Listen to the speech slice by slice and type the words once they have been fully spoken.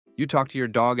You talk to your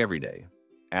dog every day,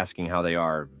 asking how they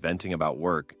are, venting about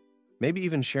work, maybe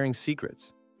even sharing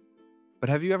secrets. But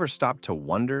have you ever stopped to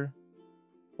wonder,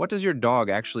 what does your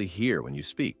dog actually hear when you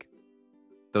speak?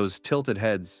 Those tilted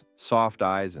heads, soft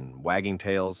eyes, and wagging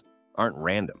tails aren't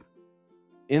random.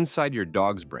 Inside your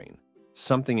dog's brain,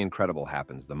 something incredible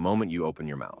happens the moment you open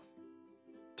your mouth.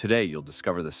 Today, you'll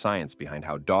discover the science behind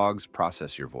how dogs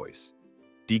process your voice,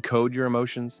 decode your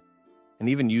emotions, and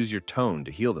even use your tone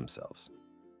to heal themselves.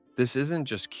 This isn't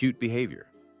just cute behavior.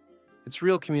 It's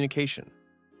real communication,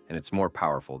 and it's more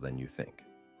powerful than you think.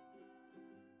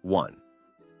 1.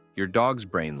 Your dog's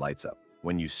brain lights up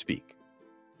when you speak.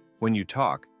 When you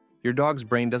talk, your dog's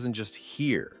brain doesn't just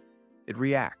hear, it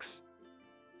reacts.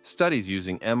 Studies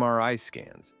using MRI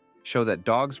scans show that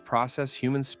dogs process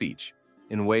human speech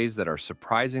in ways that are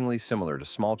surprisingly similar to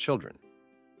small children.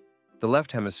 The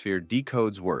left hemisphere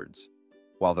decodes words,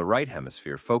 while the right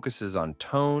hemisphere focuses on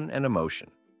tone and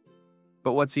emotion.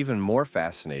 But what's even more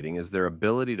fascinating is their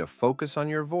ability to focus on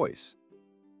your voice,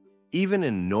 even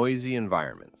in noisy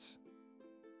environments.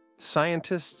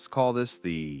 Scientists call this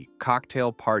the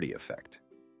cocktail party effect.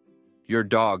 Your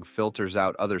dog filters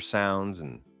out other sounds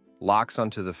and locks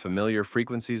onto the familiar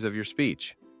frequencies of your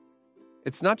speech.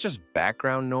 It's not just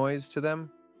background noise to them,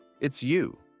 it's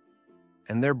you,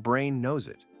 and their brain knows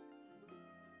it.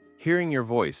 Hearing your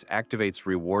voice activates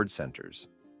reward centers,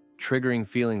 triggering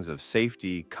feelings of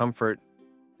safety, comfort,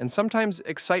 and sometimes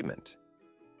excitement,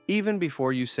 even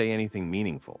before you say anything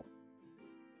meaningful.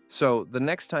 So, the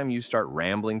next time you start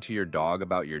rambling to your dog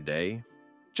about your day,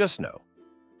 just know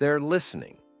they're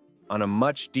listening on a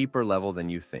much deeper level than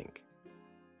you think.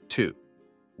 2.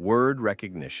 Word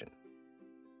recognition.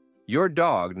 Your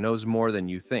dog knows more than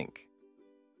you think.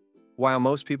 While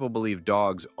most people believe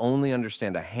dogs only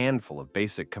understand a handful of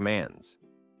basic commands,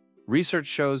 research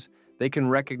shows they can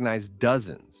recognize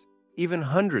dozens, even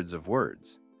hundreds of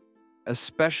words,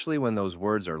 especially when those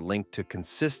words are linked to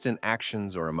consistent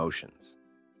actions or emotions.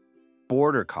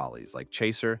 Border collies like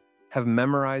Chaser have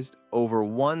memorized over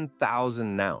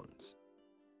 1,000 nouns.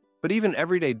 But even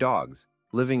everyday dogs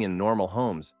living in normal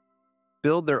homes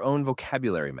build their own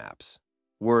vocabulary maps.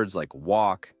 Words like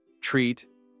walk, treat,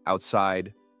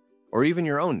 outside, or even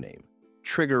your own name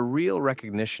trigger real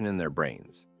recognition in their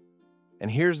brains.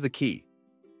 And here's the key.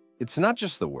 It's not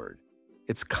just the word,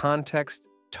 it's context,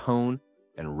 tone,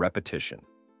 and repetition.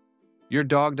 Your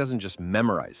dog doesn't just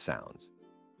memorize sounds.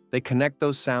 They connect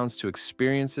those sounds to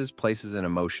experiences, places, and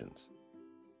emotions.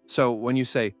 So when you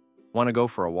say, "Want to go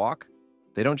for a walk?"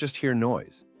 they don't just hear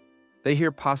noise. They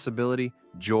hear possibility,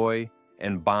 joy,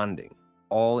 and bonding,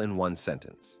 all in one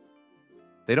sentence.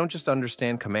 They don't just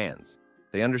understand commands,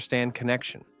 they understand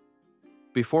connection.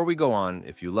 Before we go on,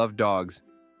 if you love dogs,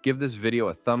 give this video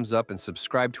a thumbs up and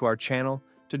subscribe to our channel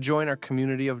to join our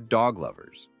community of dog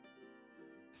lovers.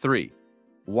 3.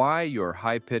 Why your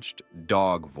high-pitched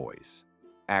dog voice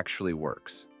actually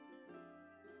works.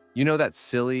 You know that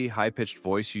silly, high-pitched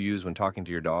voice you use when talking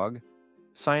to your dog?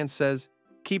 Science says,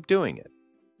 keep doing it.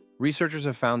 Researchers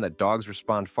have found that dogs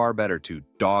respond far better to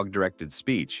dog-directed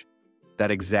speech,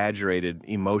 that exaggerated,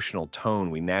 emotional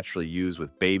tone we naturally use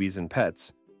with babies and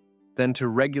pets, than to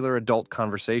regular adult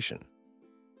conversation.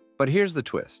 But here's the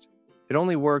twist. It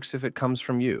only works if it comes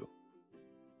from you.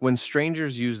 When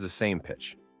strangers use the same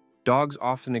pitch, dogs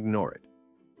often ignore it.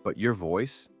 But your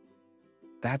voice?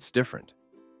 That's different.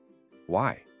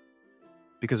 Why?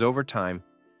 Because over time,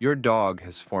 your dog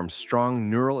has formed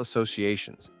strong neural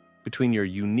associations between your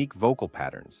unique vocal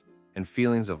patterns and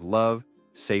feelings of love,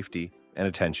 safety, and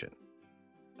attention.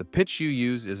 The pitch you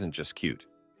use isn't just cute.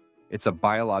 It's a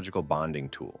biological bonding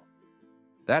tool.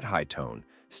 That high tone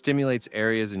stimulates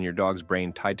areas in your dog's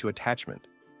brain tied to attachment,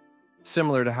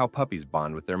 similar to how puppies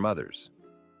bond with their mothers.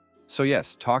 So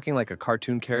yes, talking like a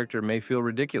cartoon character may feel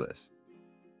ridiculous,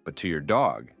 but to your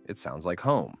dog, it sounds like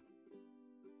home.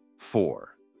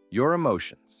 4. Your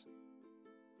emotions.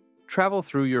 Travel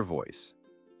through your voice.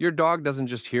 Your dog doesn't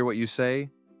just hear what you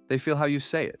say, they feel how you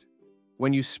say it.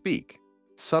 When you speak,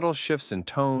 subtle shifts in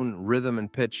tone, rhythm,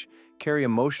 and pitch carry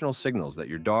emotional signals that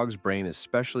your dog's brain is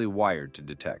specially wired to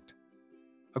detect.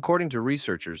 According to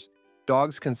researchers,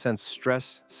 dogs can sense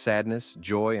stress, sadness,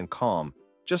 joy, and calm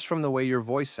just from the way your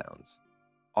voice sounds,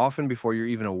 often before you're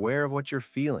even aware of what you're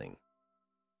feeling.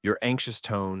 Your anxious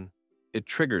tone, it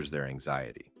triggers their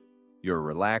anxiety. Your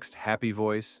relaxed, happy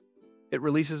voice, it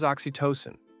releases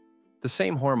oxytocin, the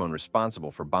same hormone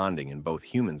responsible for bonding in both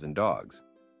humans and dogs.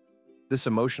 This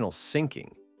emotional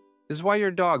syncing is why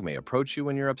your dog may approach you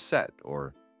when you're upset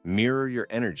or mirror your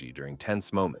energy during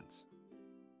tense moments.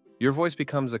 Your voice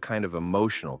becomes a kind of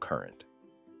emotional current,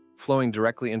 flowing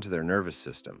directly into their nervous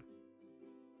system.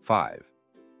 5.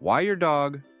 Why your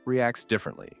dog reacts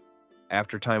differently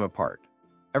after time apart.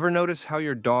 Ever notice how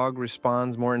your dog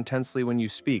responds more intensely when you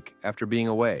speak after being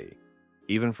away,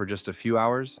 even for just a few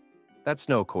hours? That's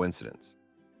no coincidence.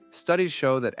 Studies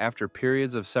show that after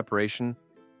periods of separation,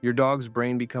 your dog's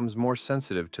brain becomes more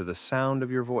sensitive to the sound of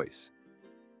your voice.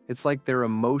 It's like their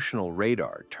emotional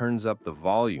radar turns up the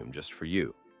volume just for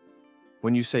you.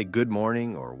 When you say good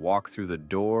morning or walk through the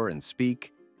door and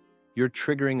speak, you're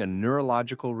triggering a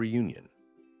neurological reunion,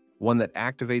 one that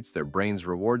activates their brain's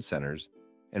reward centers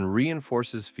and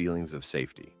reinforces feelings of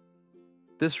safety.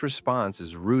 This response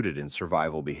is rooted in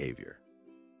survival behavior.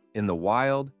 In the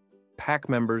wild, pack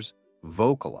members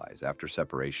vocalize after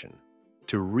separation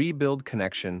to rebuild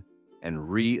connection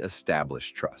and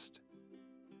re-establish trust.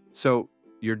 So,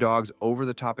 your dog's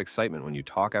over-the-top excitement when you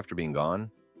talk after being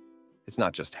gone, it's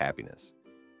not just happiness.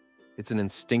 It's an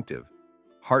instinctive,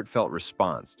 heartfelt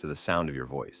response to the sound of your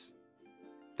voice.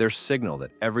 Their signal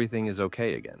that everything is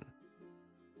okay again.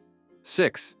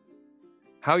 6.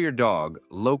 How your dog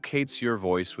locates your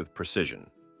voice with precision.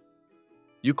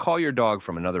 You call your dog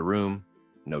from another room,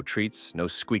 no treats, no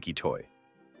squeaky toy,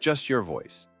 just your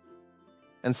voice.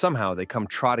 And somehow they come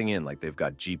trotting in like they've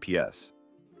got GPS.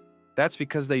 That's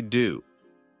because they do,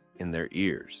 in their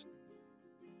ears.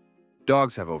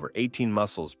 Dogs have over 18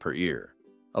 muscles per ear,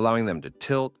 allowing them to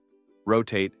tilt,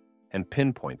 rotate, and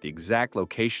pinpoint the exact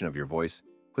location of your voice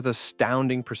with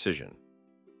astounding precision,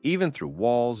 even through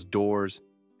walls, doors,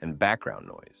 and background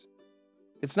noise.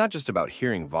 It's not just about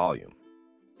hearing volume.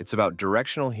 It's about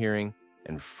directional hearing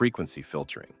and frequency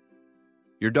filtering.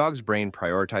 Your dog's brain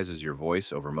prioritizes your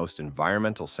voice over most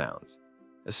environmental sounds,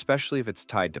 especially if it's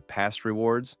tied to past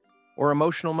rewards or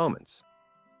emotional moments.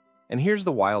 And here's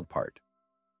the wild part.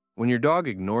 When your dog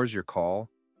ignores your call,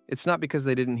 it's not because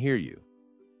they didn't hear you.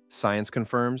 Science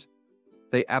confirms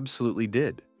they absolutely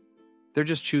did. They're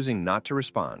just choosing not to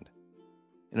respond.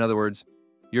 In other words,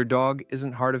 your dog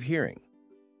isn't hard of hearing.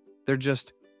 They're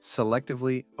just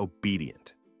selectively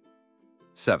obedient.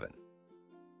 7.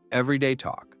 Everyday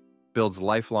talk builds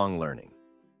lifelong learning.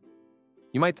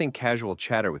 You might think casual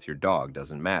chatter with your dog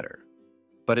doesn't matter,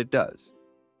 but it does.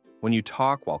 When you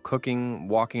talk while cooking,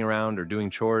 walking around, or doing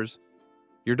chores,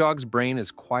 your dog's brain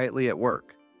is quietly at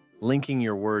work, linking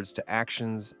your words to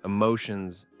actions,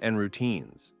 emotions, and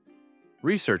routines.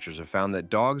 Researchers have found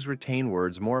that dogs retain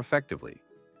words more effectively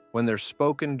when they're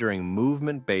spoken during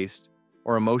movement-based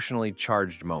or emotionally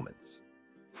charged moments.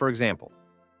 For example,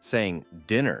 saying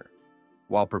dinner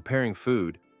while preparing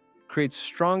food creates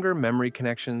stronger memory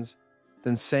connections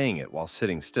than saying it while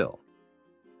sitting still.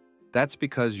 That's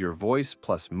because your voice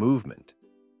plus movement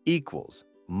equals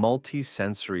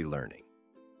multi-sensory learning.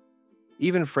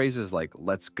 Even phrases like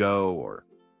let's go or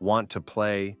want to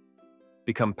play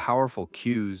become powerful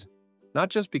cues, not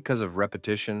just because of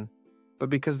repetition, but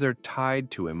because they're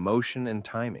tied to emotion and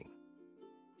timing.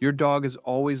 Your dog is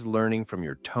always learning from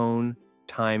your tone,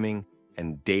 timing,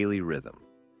 and daily rhythm.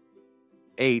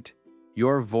 8.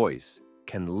 Your voice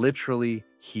can literally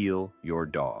heal your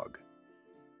dog.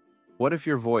 What if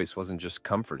your voice wasn't just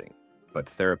comforting, but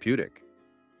therapeutic?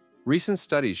 Recent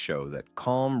studies show that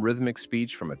calm, rhythmic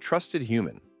speech from a trusted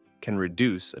human can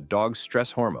reduce a dog's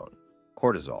stress hormone,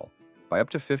 cortisol, by up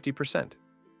to 50%.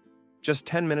 Just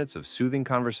 10 minutes of soothing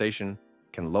conversation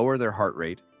can lower their heart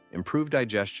rate, improve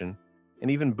digestion, and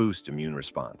even boost immune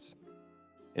response.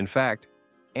 In fact,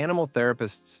 animal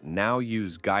therapists now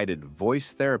use guided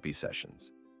voice therapy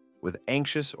sessions with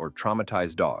anxious or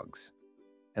traumatized dogs,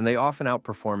 and they often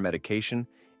outperform medication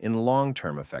in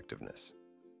long-term effectiveness.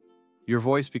 Your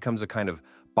voice becomes a kind of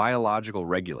biological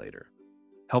regulator,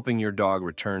 helping your dog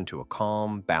return to a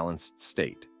calm, balanced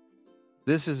state.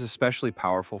 This is especially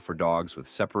powerful for dogs with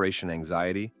separation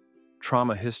anxiety,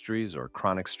 trauma histories, or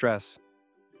chronic stress.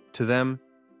 To them,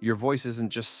 your voice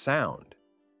isn't just sound,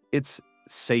 it's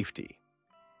safety.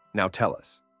 Now tell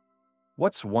us,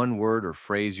 what's one word or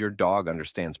phrase your dog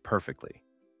understands perfectly?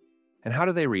 And how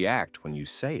do they react when you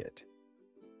say it?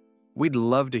 We'd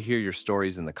love to hear your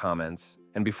stories in the comments,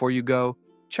 and before you go,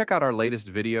 check out our latest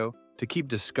video to keep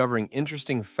discovering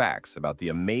interesting facts about the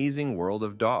amazing world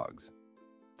of dogs.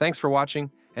 Thanks for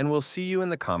watching, and we'll see you in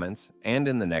the comments and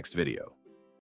in the next video.